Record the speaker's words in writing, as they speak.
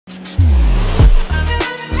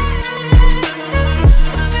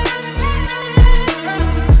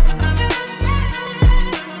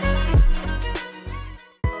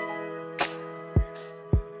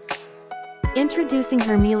Introducing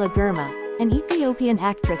Hermela Girma, an Ethiopian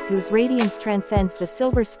actress whose radiance transcends the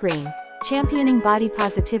silver screen, championing body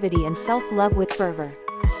positivity and self-love with fervor.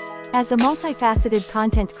 As a multifaceted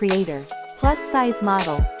content creator, plus-size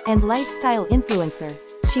model, and lifestyle influencer,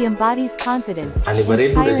 she embodies confidence,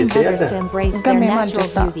 inspiring others to embrace their natural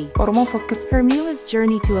beauty. Hermela's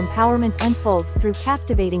journey to empowerment unfolds through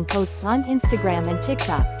captivating posts on Instagram and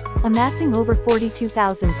TikTok, amassing over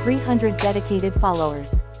 42,300 dedicated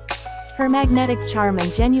followers. Her magnetic charm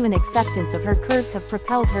and genuine acceptance of her curves have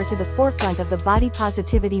propelled her to the forefront of the body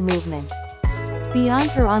positivity movement.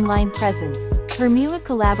 Beyond her online presence, Hermela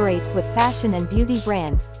collaborates with fashion and beauty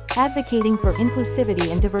brands, advocating for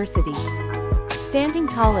inclusivity and diversity. Standing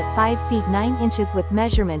tall at 5 feet 9 inches with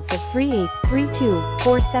measurements of 3'8", 3'2",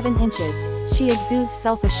 4'7" inches, she exudes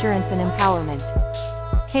self-assurance and empowerment.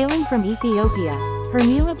 Hailing from Ethiopia,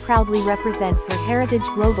 Hermela proudly represents her heritage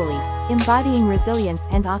globally, embodying resilience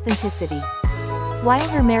and authenticity. While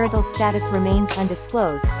her marital status remains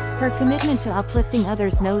undisclosed, her commitment to uplifting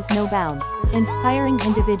others knows no bounds, inspiring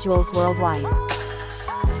individuals worldwide.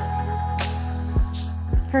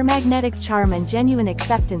 Her magnetic charm and genuine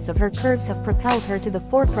acceptance of her curves have propelled her to the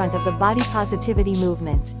forefront of the body positivity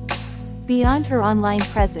movement. Beyond her online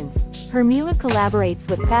presence, Hermela collaborates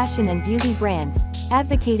with fashion and beauty brands,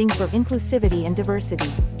 advocating for inclusivity and diversity.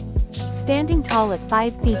 Standing tall at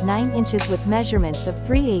 5 feet 9 inches with measurements of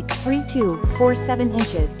 3'8", 3'2", 4'7"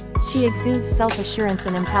 inches, she exudes self-assurance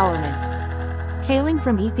and empowerment. Hailing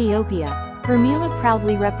from Ethiopia, Hermela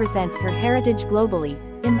proudly represents her heritage globally,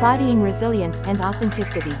 embodying resilience and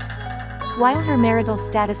authenticity. While her marital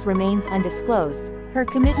status remains undisclosed, her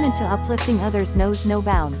commitment to uplifting others knows no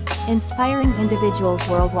bounds, inspiring individuals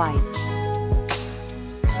worldwide.